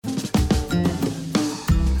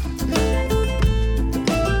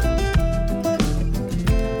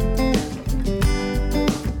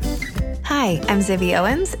I'm Zibby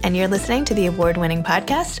Owens, and you're listening to the award-winning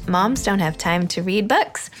podcast, Moms Don't Have Time to Read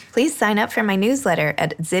Books. Please sign up for my newsletter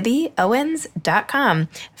at zibbyowens.com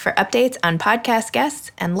for updates on podcast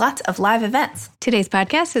guests and lots of live events. Today's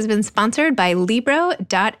podcast has been sponsored by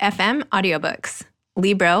Libro.fm audiobooks.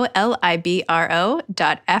 Libro, Libro.fm,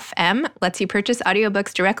 lets you purchase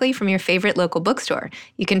audiobooks directly from your favorite local bookstore.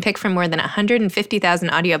 You can pick from more than 150,000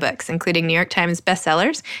 audiobooks, including New York Times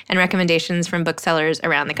bestsellers and recommendations from booksellers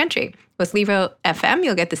around the country. With Libro FM,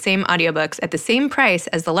 you'll get the same audiobooks at the same price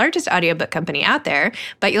as the largest audiobook company out there,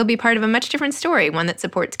 but you'll be part of a much different story, one that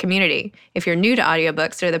supports community. If you're new to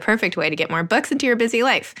audiobooks, they're the perfect way to get more books into your busy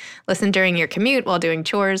life. Listen during your commute, while doing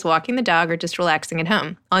chores, walking the dog, or just relaxing at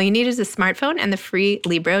home. All you need is a smartphone and the free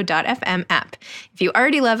Libro.fm app. If you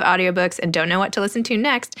already love audiobooks and don't know what to listen to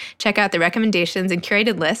next, check out the recommendations and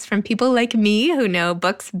curated lists from people like me who know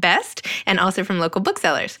books best, and also from local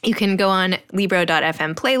booksellers. You can go on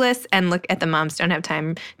Libro.fm playlists and look at the Moms Don't Have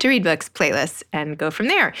Time to Read Books playlist and go from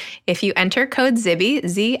there. If you enter code ZIBBY,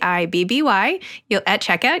 Z-I-B-B-Y, at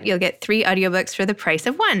checkout, you'll get 3 audiobooks for the price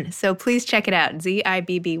of 1. So please check it out,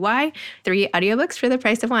 Z-I-B-B-Y, 3 audiobooks for the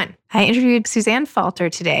price of 1. I interviewed Suzanne Falter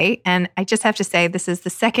today, and I just have to say this is the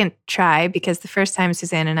second try because the first time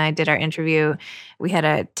Suzanne and I did our interview, we had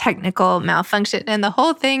a technical malfunction and the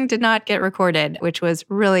whole thing did not get recorded, which was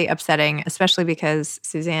really upsetting, especially because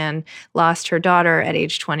Suzanne lost her daughter at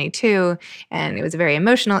age 22, and it was a very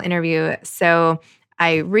emotional interview. So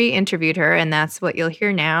I re-interviewed her, and that's what you'll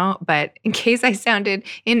hear now. But in case I sounded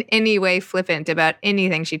in any way flippant about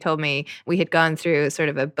anything she told me, we had gone through sort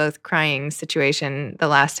of a both crying situation the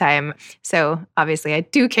last time. So obviously I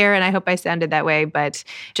do care, and I hope I sounded that way, but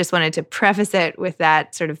just wanted to preface it with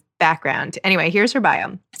that sort of background. Anyway, here's her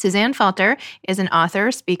bio. Suzanne Falter is an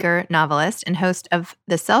author, speaker, novelist, and host of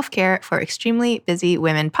the Self-Care for Extremely Busy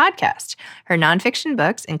Women podcast. Her nonfiction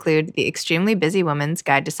books include The Extremely Busy Woman's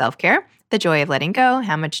Guide to Self-Care, The Joy of Letting Go,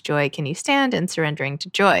 How Much Joy Can You Stand, and Surrendering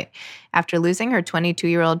to Joy. After losing her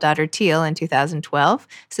 22-year-old daughter Teal in 2012,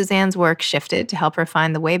 Suzanne's work shifted to help her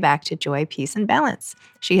find the way back to joy, peace, and balance.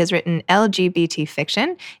 She has written LGBT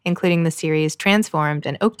fiction, including the series Transformed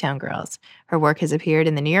and Oaktown Girls. Her work has appeared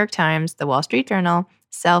in the New York Times, the Wall Street Journal,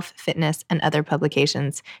 Self, Fitness, and other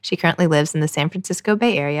publications. She currently lives in the San Francisco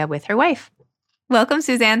Bay Area with her wife. Welcome,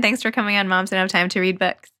 Suzanne. Thanks for coming on Moms Don't Have Time to Read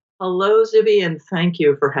Books. Hello, Zibby, and thank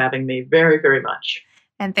you for having me very, very much.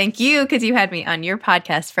 And thank you, because you had me on your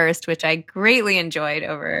podcast first, which I greatly enjoyed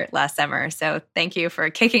over last summer. So thank you for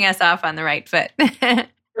kicking us off on the right foot. It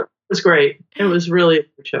was great. It was really a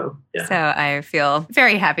good show. Yeah. So I feel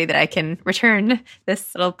very happy that I can return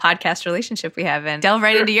this little podcast relationship we have and delve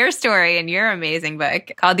right into your story and your amazing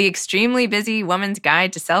book called The Extremely Busy Woman's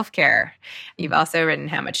Guide to Self-Care. You've also written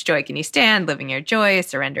How Much Joy Can You Stand, Living Your Joy,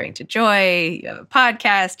 Surrendering to Joy. You have a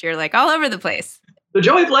podcast. You're like all over the place. The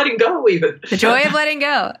joy of letting go, even. The joy of letting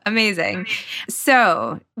go. Amazing.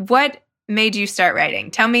 So what made you start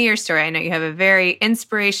writing? Tell me your story. I know you have a very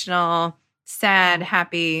inspirational, sad,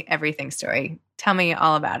 happy, everything story. Tell me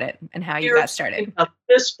all about it and how you got started.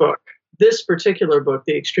 This book, this particular book,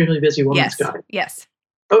 The Extremely Busy Woman's Guide. Yes.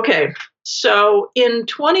 Okay. So in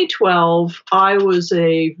 2012, I was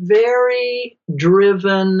a very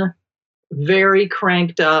driven, very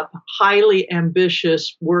cranked up, highly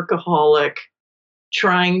ambitious workaholic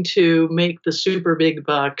trying to make the super big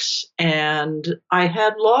bucks. And I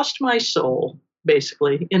had lost my soul,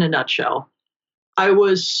 basically, in a nutshell. I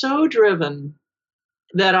was so driven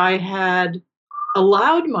that I had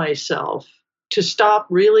allowed myself to stop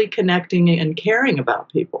really connecting and caring about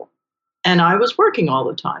people. And I was working all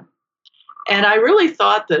the time. And I really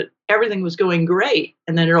thought that everything was going great.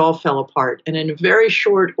 And then it all fell apart. And in very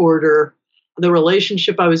short order, the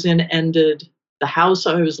relationship I was in ended. The house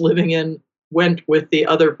I was living in went with the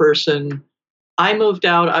other person. I moved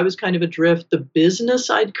out. I was kind of adrift. The business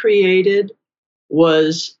I'd created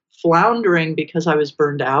was floundering because I was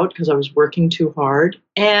burned out, because I was working too hard.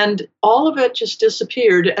 And all of it just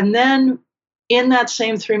disappeared. And then in that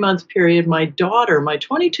same 3-month period, my daughter, my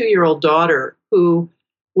 22-year-old daughter, who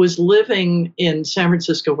was living in San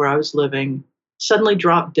Francisco where I was living, suddenly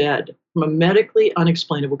dropped dead from a medically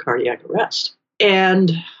unexplainable cardiac arrest.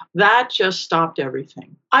 And that just stopped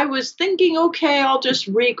everything. I was thinking, okay, I'll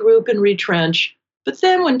just regroup and retrench. But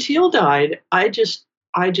then when Teal died, I just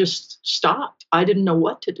stopped. I didn't know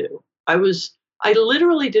what to do. I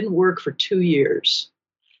literally didn't work for 2 years.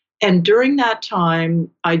 And during that time,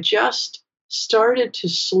 I just started to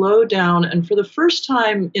slow down. And for the first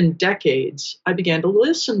time in decades, I began to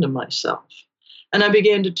listen to myself. And I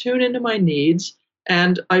began to tune into my needs.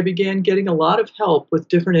 And I began getting a lot of help with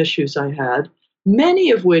different issues I had,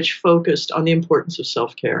 many of which focused on the importance of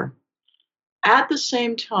self-care. At the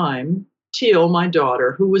same time, Teal, my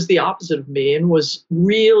daughter, who was the opposite of me and was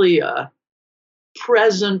really a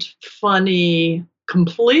present, funny,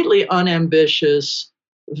 completely unambitious,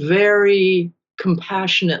 very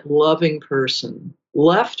compassionate, loving person,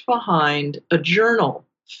 left behind a journal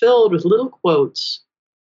filled with little quotes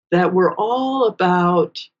that were all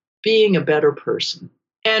about being a better person.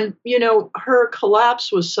 And, her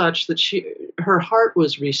collapse was such that her heart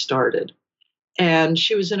was restarted. And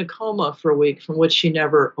she was in a coma for a week from which she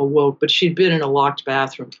never awoke, but she'd been in a locked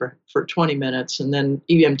bathroom for 20 minutes, and then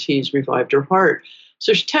EMTs revived her heart.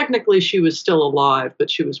 So technically she was still alive, but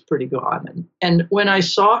she was pretty gone. And when I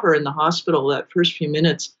saw her in the hospital that first few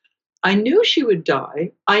minutes, I knew she would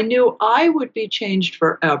die. I knew I would be changed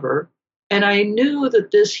forever. And I knew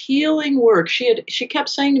that this healing work, she kept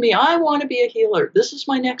saying to me, I want to be a healer. This is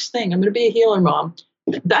my next thing. I'm going to be a healer, Mom.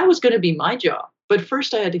 That was going to be my job. But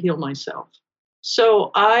first I had to heal myself.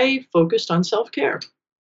 So I focused on self-care.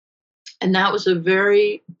 And that was a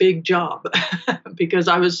very big job because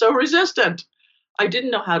I was so resistant. I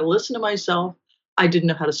didn't know how to listen to myself. I didn't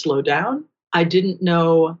know how to slow down. I didn't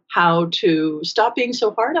know how to stop being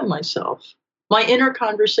so hard on myself. My inner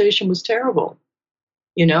conversation was terrible.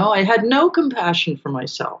 I had no compassion for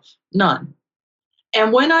myself, none.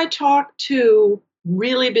 And when I talked to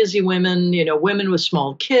really busy women, women with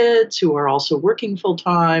small kids who are also working full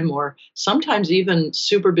time, or sometimes even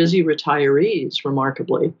super busy retirees,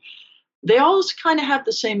 remarkably, they all kind of have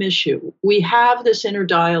the same issue. We have this inner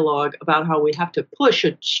dialogue about how we have to push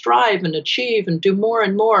and strive and achieve and do more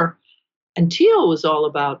and more. And Teal was all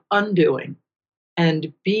about undoing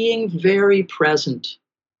and being very present.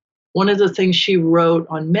 One of the things she wrote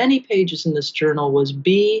on many pages in this journal was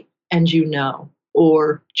be and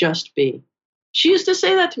or just be. She used to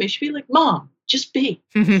say that to me. She'd be like, Mom, just be.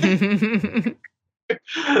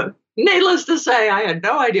 Needless to say, I had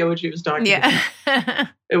no idea what she was talking about.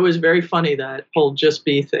 It was very funny, that whole just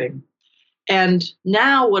be thing. And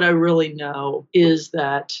now what I really know is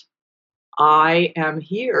that I am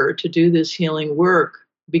here to do this healing work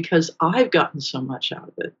because I've gotten so much out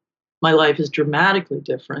of it. My life is dramatically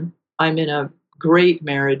different. I'm in a great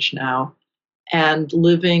marriage now and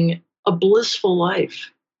living a blissful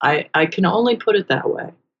life. I can only put it that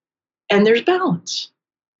way. And there's balance.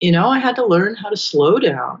 I had to learn how to slow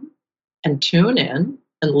down and tune in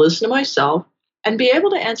and listen to myself and be able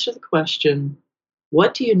to answer the question,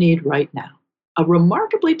 what do you need right now? A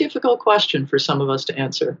remarkably difficult question for some of us to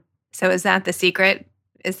answer. So is that the secret?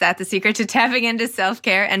 Is that the secret to tapping into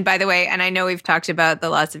self-care? And by the way, and I know we've talked about the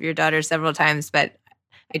loss of your daughter several times, but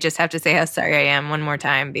I just have to say how sorry I am one more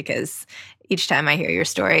time, because each time I hear your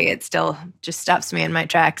story, it still just stops me in my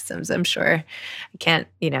tracks. I'm sure I can't,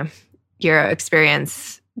 your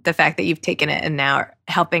experience, the fact that you've taken it and now are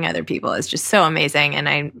helping other people is just so amazing. And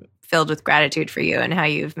I'm filled with gratitude for you and how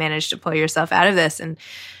you've managed to pull yourself out of this and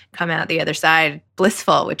come out the other side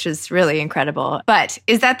blissful, which is really incredible. But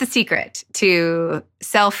is that the secret to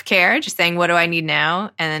self-care? Just saying, what do I need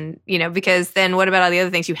now? And, because then what about all the other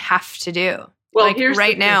things you have to do? Well, like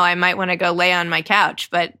right now, I might want to go lay on my couch,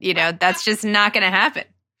 but, that's just not going to happen.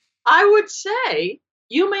 I would say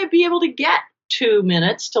you may be able to get 2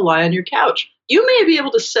 minutes to lie on your couch. You may be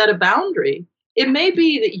able to set a boundary. It may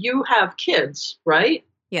be that you have kids, right?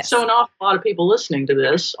 Yes. So an awful lot of people listening to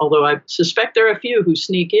this, although I suspect there are a few who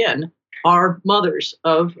sneak in, are mothers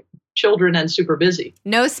of children and super busy.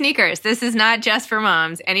 No sneakers. This is not just for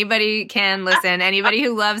moms. Anybody can listen. Anybody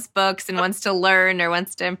who loves books and wants to learn or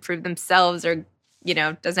wants to improve themselves or,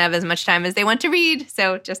 doesn't have as much time as they want to read.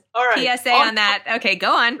 So just PSA on that. Okay,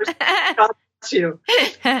 go on. Got you.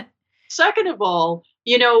 Second of all,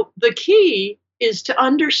 the key is to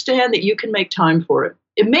understand that you can make time for it.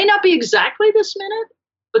 It may not be exactly this minute,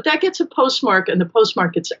 but that gets a postmark and the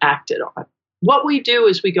postmark gets acted on. What we do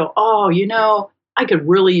is we go, I could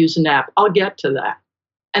really use a nap. I'll get to that.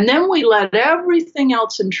 And then we let everything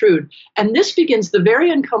else intrude. And this begins the very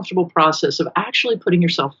uncomfortable process of actually putting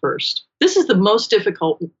yourself first. This is the most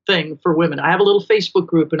difficult thing for women. I have a little Facebook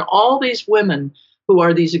group, and all these women who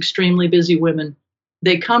are these extremely busy women,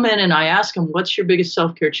 they come in and I ask them, what's your biggest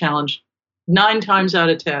self-care challenge? 9 times out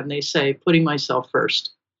of 10, they say, putting myself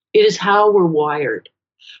first. It is how we're wired.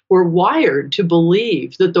 We're wired to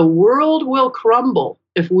believe that the world will crumble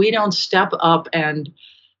if we don't step up and,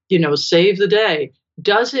 save the day.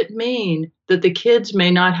 Does it mean that the kids may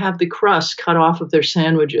not have the crust cut off of their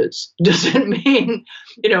sandwiches? Does it mean,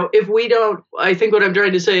 if we don't, I think what I'm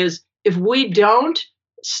trying to say is, if we don't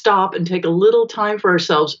stop and take a little time for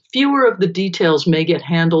ourselves, fewer of the details may get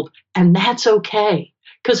handled, and that's okay,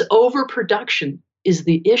 because overproduction is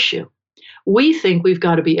the issue. We think we've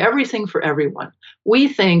got to be everything for everyone. we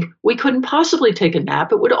think we couldn't possibly take a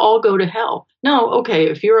nap. It would all go to hell. No, okay,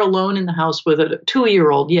 if you're alone in the house with a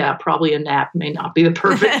 2-year-old, yeah, probably a nap may not be the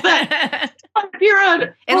perfect thing. If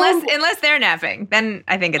you're unless they're napping, then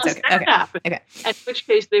I think it's okay. Okay. In which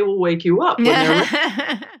case they will wake you up when they're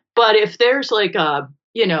ready. But if there's like a,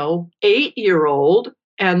 8-year-old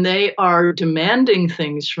and they are demanding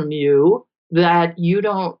things from you that you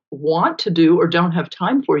don't want to do or don't have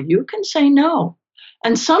time for, you can say no.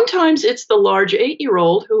 And sometimes it's the large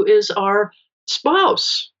 8-year-old who is our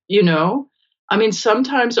spouse, I mean,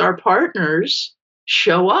 sometimes our partners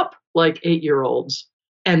show up like 8-year-olds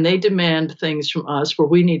and they demand things from us where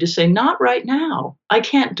we need to say, not right now. I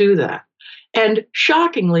can't do that. And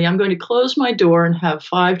shockingly, I'm going to close my door and have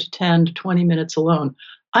 5 to 10 to 20 minutes alone.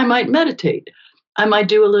 I might meditate. I might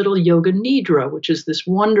do a little yoga nidra, which is this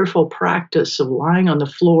wonderful practice of lying on the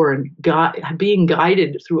floor and being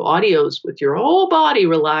guided through audios with your whole body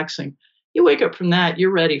relaxing. You wake up from that,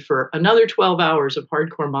 you're ready for another 12 hours of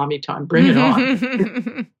hardcore mommy time. Bring it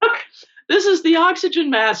on. This is the oxygen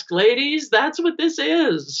mask, ladies. That's what this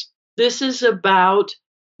is. This is about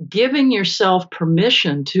giving yourself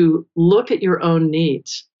permission to look at your own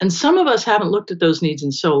needs. And some of us haven't looked at those needs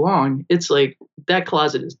in so long. It's like that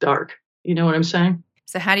closet is dark. You know what I'm saying?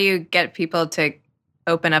 So how do you get people to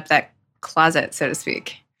open up that closet, so to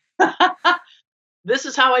speak? This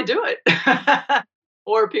is how I do it.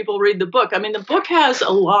 Or people read the book. I mean, the book has a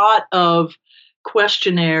lot of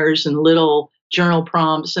questionnaires and little journal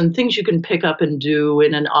prompts and things you can pick up and do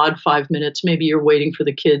in an odd 5 minutes. Maybe you're waiting for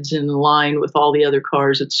the kids in line with all the other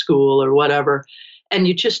cars at school or whatever. And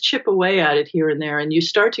you just chip away at it here and there. And you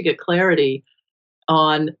start to get clarity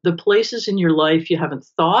on the places in your life you haven't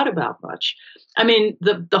thought about much. I mean,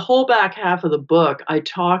 the whole back half of the book, I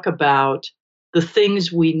talk about the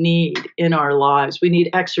things we need in our lives. We need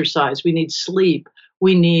exercise. We need sleep.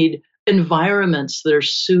 We need environments that are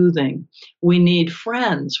soothing. We need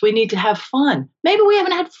friends. We need to have fun. Maybe we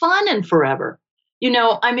haven't had fun in forever.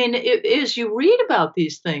 I mean, as you read about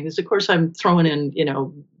these things, of course, I'm throwing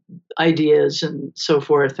in, ideas and so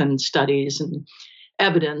forth and studies and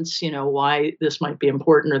evidence, why this might be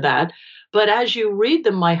important or that. But as you read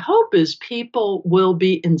them, my hope is people will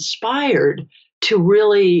be inspired to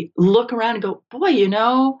really look around and go, boy,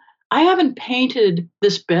 I haven't painted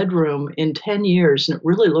this bedroom in 10 years and it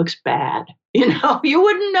really looks bad. You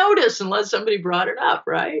wouldn't notice unless somebody brought it up,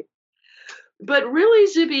 right? But really,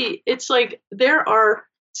 Zibby, it's like there are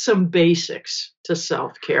some basics to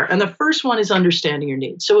self-care. And the first one is understanding your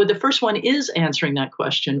needs. So the first one is answering that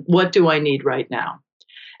question, what do I need right now?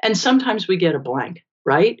 And sometimes we get a blank,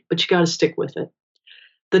 right? But you got to stick with it.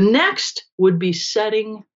 The next would be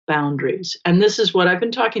setting boundaries. And this is what I've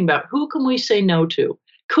been talking about. Who can we say no to?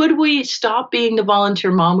 Could we stop being the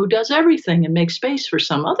volunteer mom who does everything and make space for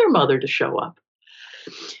some other mother to show up?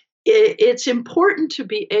 It's important to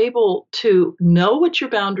be able to know what your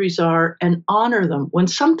boundaries are and honor them. When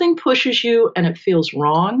something pushes you and it feels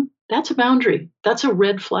wrong, that's a boundary. That's a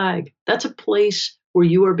red flag. That's a place where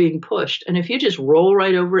you are being pushed. And if you just roll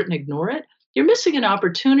right over it and ignore it, you're missing an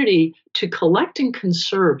opportunity to collect and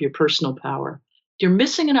conserve your personal power. You're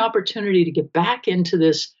missing an opportunity to get back into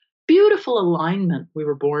this beautiful alignment we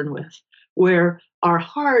were born with, where our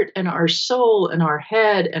heart and our soul and our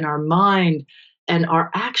head and our mind and our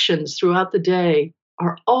actions throughout the day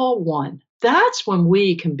are all one. That's when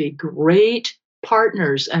we can be great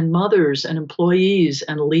partners and mothers and employees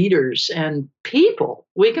and leaders and people.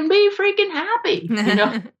 We can be freaking happy.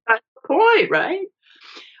 That's the point, right?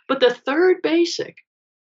 But the third basic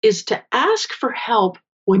is to ask for help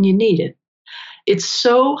when you need it. It's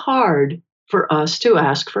so hard for us to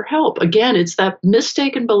ask for help. Again, it's that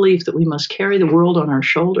mistaken belief that we must carry the world on our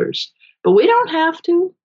shoulders. But we don't have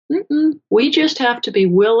to. We just have to be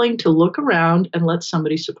willing to look around and let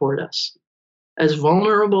somebody support us, as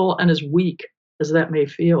vulnerable and as weak as that may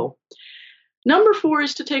feel. Number 4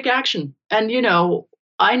 is to take action. And,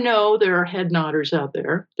 I know there are head nodders out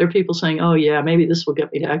there. There are people saying, oh, yeah, maybe this will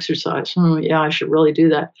get me to exercise. Oh, yeah, I should really do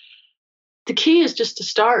that. The key is just to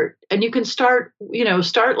start. And you can start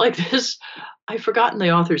like this. I've forgotten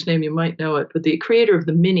the author's name. You might know it, but the creator of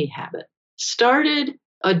the mini habit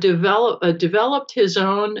developed his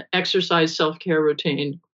own exercise self-care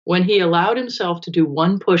routine when he allowed himself to do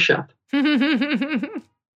one push-up.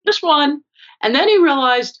 Just one. And then he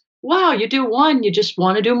realized, wow, you do one, you just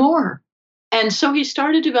want to do more. And so he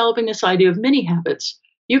started developing this idea of mini habits.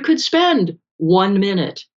 You could spend 1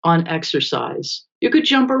 minute on exercise. You could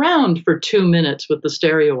jump around for 2 minutes with the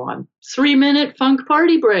stereo on. 3-minute funk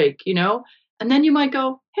party break, and then you might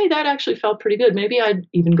go, hey, that actually felt pretty good. Maybe I'd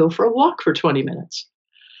even go for a walk for 20 minutes.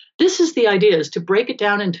 This is the idea, is to break it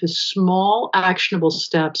down into small, actionable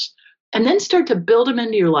steps and then start to build them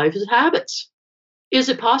into your life as habits. Is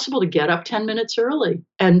it possible to get up 10 minutes early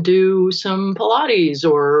and do some Pilates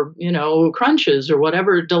or, crunches or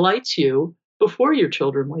whatever delights you before your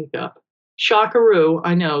children wake up? Shockaroo,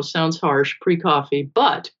 I know, sounds harsh, pre-coffee,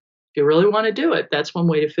 but if you really want to do it, that's one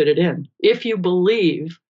way to fit it in. If you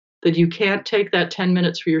believe that you can't take that 10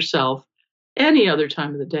 minutes for yourself any other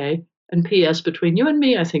time of the day, and P.S. between you and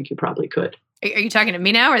me, I think you probably could. Are you talking to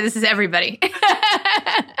me now, or this is everybody?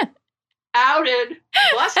 Outed.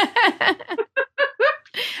 Bless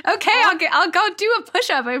Okay, I'll go do a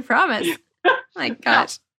push-up, I promise. My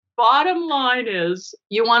gosh. Now, bottom line is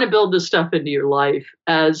you want to build this stuff into your life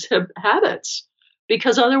as habits,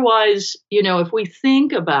 because otherwise, if we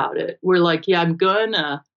think about it, we're like, yeah, I'm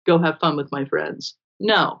gonna go have fun with my friends.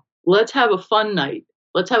 No, let's have a fun night.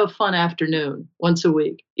 Let's have a fun afternoon once a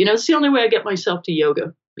week. It's the only way I get myself to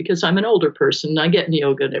yoga, because I'm an older person. I get in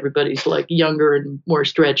yoga and everybody's like younger and more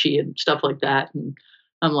stretchy and stuff like that. And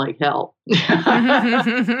I'm like, hell.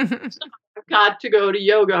 I've got to go to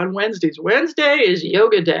yoga on Wednesdays. Wednesday is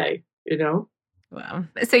yoga day, Wow.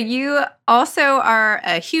 So you also are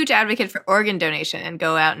a huge advocate for organ donation and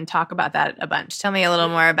go out and talk about that a bunch. Tell me a little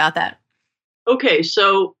more about that. Okay,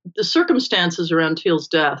 so the circumstances around Teal's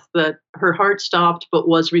death, that her heart stopped but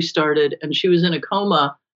was restarted, and she was in a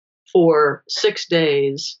coma for 6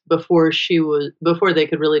 days before they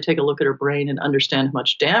could really take a look at her brain and understand how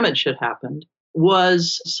much damage had happened,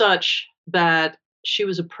 was such that she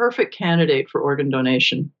was a perfect candidate for organ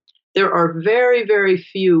donation. There are very, very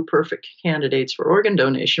few perfect candidates for organ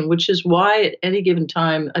donation, which is why at any given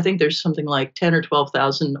time, I think there's something like 10 or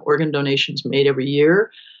 12,000 organ donations made every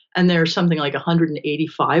year. And there's something like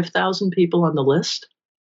 185,000 people on the list.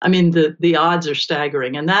 I mean, the odds are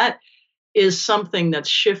staggering. And that is something that's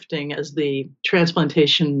shifting as the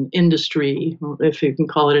transplantation industry, if you can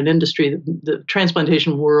call it an industry, the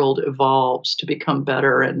transplantation world evolves to become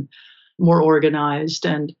better and more organized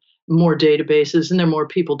and more databases, and there are more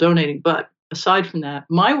people donating. But aside from that,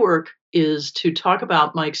 my work is to talk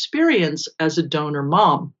about my experience as a donor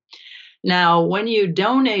mom. Now, when you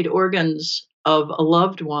donate organs of a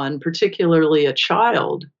loved one, particularly a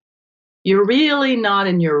child, you're really not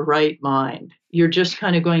in your right mind. You're just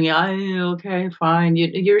kind of going, okay, fine.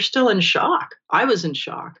 You're still in shock. I was in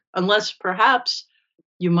shock, unless perhaps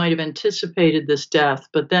you might have anticipated this death,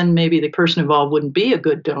 but then maybe the person involved wouldn't be a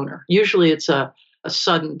good donor. Usually it's a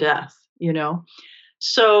sudden death,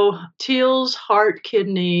 So Teal's heart,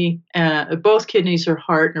 kidney, both kidneys, her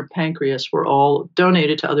heart, and her pancreas were all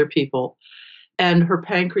donated to other people. And her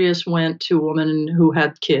pancreas went to a woman who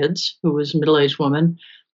had kids, who was a middle-aged woman,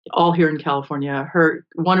 all here in California.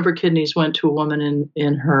 One of her kidneys went to a woman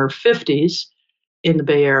in her 50s in the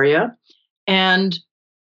Bay Area. And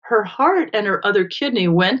her heart and her other kidney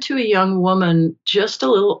went to a young woman just a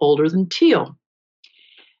little older than Teal.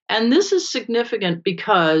 And this is significant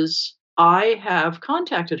because I have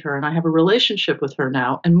contacted her and I have a relationship with her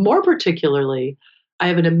now. And more particularly, I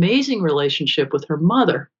have an amazing relationship with her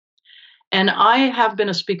mother. And I have been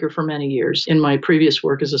a speaker for many years in my previous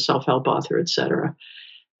work as a self-help author, et cetera.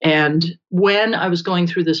 And when I was going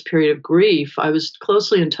through this period of grief, I was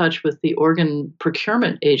closely in touch with the organ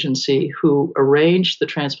procurement agency who arranged the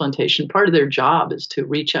transplantation. Part of their job is to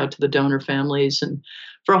reach out to the donor families. And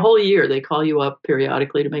for a whole year, they call you up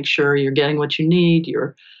periodically to make sure you're getting what you need,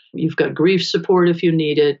 you've got grief support if you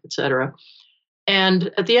need it, et cetera.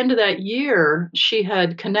 And at the end of that year, she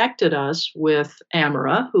had connected us with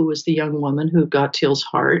Amara, who was the young woman who got Teal's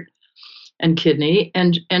heart and kidney.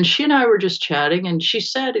 And she and I were just chatting, and she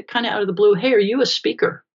said, kind of out of the blue, "Hey, are you a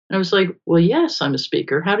speaker?" And I was like, "Well, yes, I'm a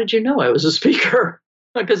speaker. How did you know I was a speaker?"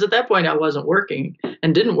 Because at that point I wasn't working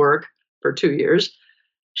and didn't work for 2 years.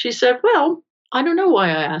 She said, "Well, I don't know why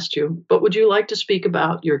I asked you, but would you like to speak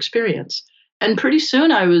about your experience?" And pretty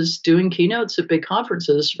soon I was doing keynotes at big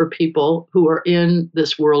conferences for people who are in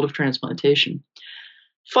this world of transplantation.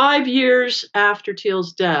 5 years after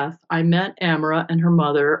Teal's death, I met Amara and her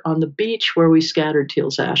mother on the beach where we scattered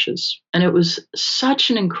Teal's ashes. And it was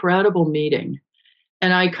such an incredible meeting.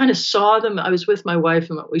 And I kind of saw them. I was with my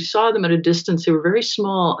wife, and we saw them at a distance. They were very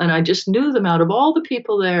small, and I just knew them out of all the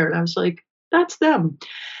people there. And I was like, that's them.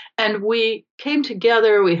 And we came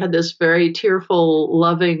together. We had this very tearful,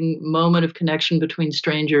 loving moment of connection between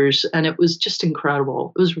strangers. And it was just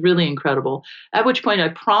incredible. It was really incredible. At which point I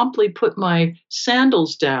promptly put my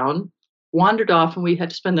sandals down, wandered off, and we had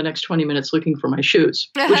to spend the next 20 minutes looking for my shoes,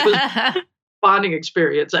 which was a bonding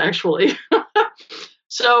experience, actually.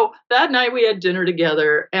 So that night we had dinner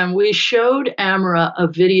together, and we showed Amara a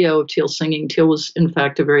video of Teal singing. Teal was, in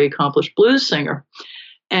fact, a very accomplished blues singer.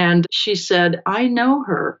 And she said, I know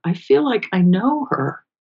her. I feel like I know her.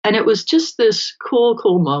 And it was just this cool,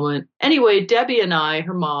 cool moment. Anyway, Debbie and I,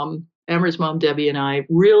 her mom, Amber's mom, Debbie and I,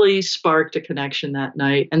 really sparked a connection that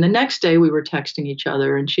night. And the next day we were texting each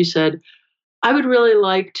other, and she said, I would really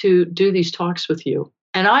like to do these talks with you.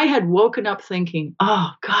 And I had woken up thinking,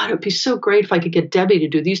 oh God, it'd be so great if I could get Debbie to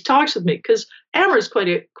do these talks with me, because Amber is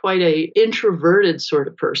quite a introverted sort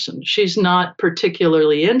of person. She's not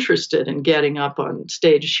particularly interested in getting up on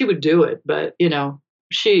stage. She would do it, but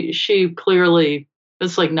she clearly,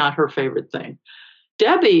 it's like not her favorite thing.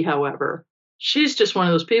 Debbie, however, she's just one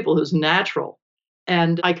of those people who's natural.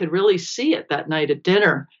 And I could really see it that night at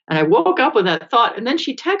dinner. And I woke up with that thought, and then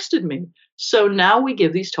she texted me. So now we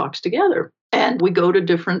give these talks together. And we go to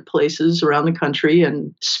different places around the country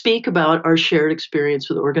and speak about our shared experience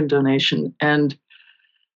with organ donation. And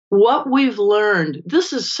what we've learned,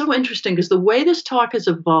 this is so interesting because the way this talk has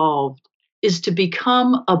evolved is to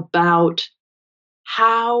become about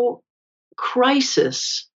how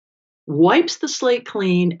crisis wipes the slate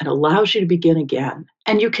clean and allows you to begin again.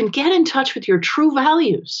 And you can get in touch with your true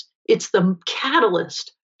values. It's the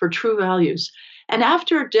catalyst for true values. And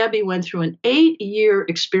after Debbie went through an 8-year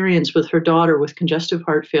experience with her daughter with congestive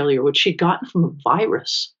heart failure, which she'd gotten from a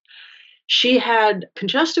virus, she had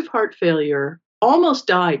congestive heart failure, almost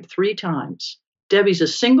died 3 times. Debbie's a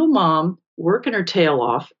single mom, working her tail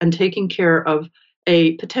off and taking care of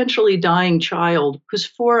a potentially dying child who's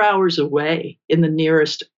 4 hours away in the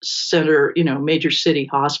nearest center, major city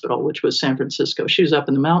hospital, which was San Francisco. She was up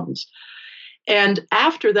in the mountains. And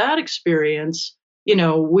after that experience,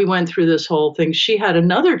 we went through this whole thing. She had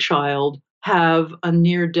another child have a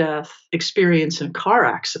near-death experience in a car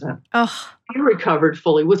accident. Oh. He recovered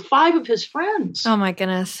fully with 5 of his friends. Oh, my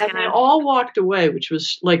goodness. And they all walked away, which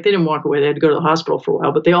was like, they didn't walk away. They had to go to the hospital for a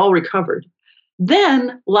while, but they all recovered.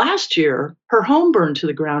 Then last year, her home burned to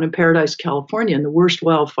the ground in Paradise, California, in the worst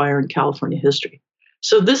wildfire in California history.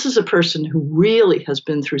 So this is a person who really has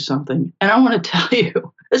been through something. And I want to tell you,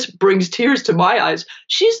 this brings tears to my eyes.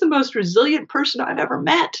 She's the most resilient person I've ever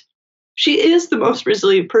met. She is the most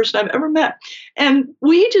resilient person I've ever met. And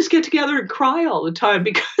we just get together and cry all the time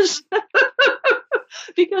because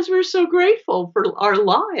we're so grateful for our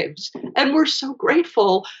lives. And we're so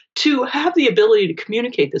grateful to have the ability to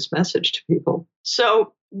communicate this message to people.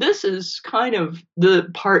 So this is kind of the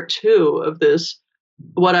part 2 of this,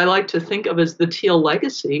 what I like to think of as the Teal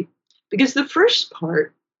legacy, because the first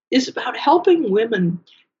part is about helping women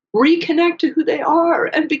reconnect to who they are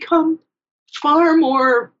and become far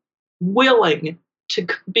more willing to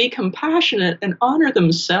be compassionate and honor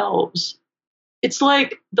themselves. It's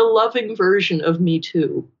like the loving version of Me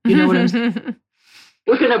Too. You know what I'm saying?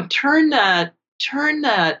 We're going to turn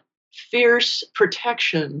that fierce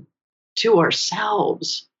protection to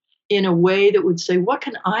ourselves in a way that would say, what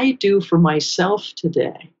can I do for myself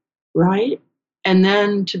today? Right? And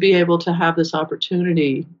then to be able to have this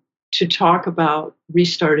opportunity to talk about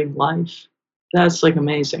restarting life. That's like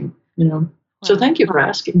amazing, Wow. So thank you for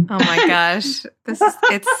asking. Oh my gosh.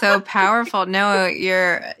 It's so powerful. No,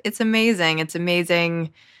 it's amazing. It's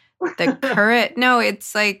amazing. The courage. No,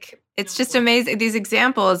 it's just amazing. These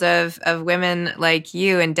examples of women like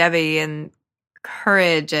you and Debbie, and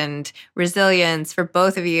courage and resilience for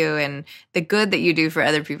both of you, and the good that you do for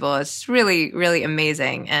other people is really, really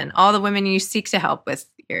amazing. And all the women you seek to help with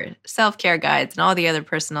your self-care guides and all the other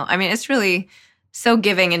personal, it's really so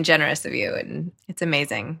giving and generous of you, and it's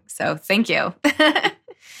amazing. So thank you.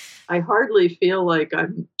 I hardly feel like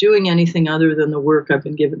I'm doing anything other than the work I've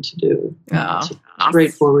been given to do. It's a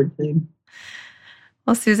straightforward thing.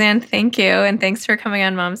 Well, Suzanne, thank you. And thanks for coming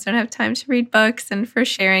on Moms Don't Have Time to Read Books, and for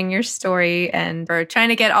sharing your story, and for trying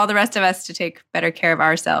to get all the rest of us to take better care of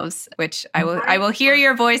ourselves, which I will hear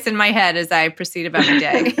your voice in my head as I proceed about my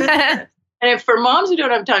day. And if for moms who don't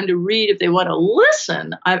have time to read, if they want to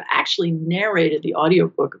listen, I've actually narrated the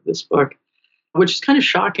audiobook of this book, which is kind of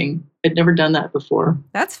shocking. I'd never done that before.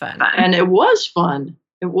 That's fun. And it was fun.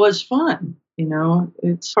 It's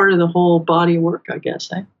part of the whole body of work, I guess.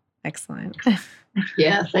 Excellent.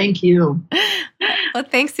 Yeah, thank you. Well,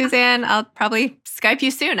 thanks, Suzanne. I'll probably Skype you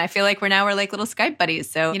soon. I feel like we're like little Skype buddies.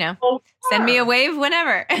 So, send me a wave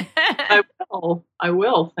whenever. I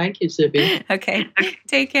will. Thank you, Zibby. Okay.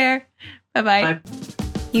 Take care. Bye-bye. Bye.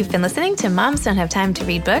 You've been listening to Moms Don't Have Time to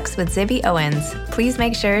Read Books with Zibby Owens. Please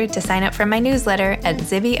make sure to sign up for my newsletter at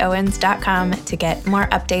zibbyowens.com to get more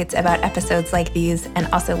updates about episodes like these, and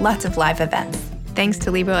also lots of live events. Thanks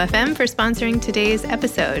to Libro FM for sponsoring today's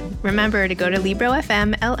episode. Remember to go to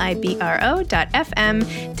Libro.fm,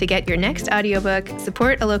 libro.fm, to get your next audiobook,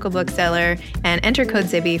 support a local bookseller, and enter code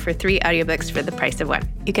ZIBBY for 3 audiobooks for the price of 1.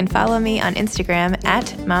 You can follow me on Instagram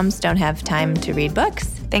at Moms Don't Have Time to Read Books.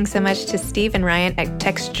 Thanks so much to Steve and Ryan at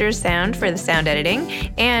Texture Sound for the sound editing.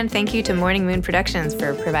 And thank you to Morning Moon Productions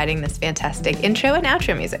for providing this fantastic intro and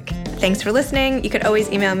outro music. Thanks for listening. You could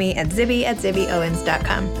always email me at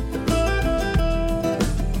zibby@zibbyowens.com.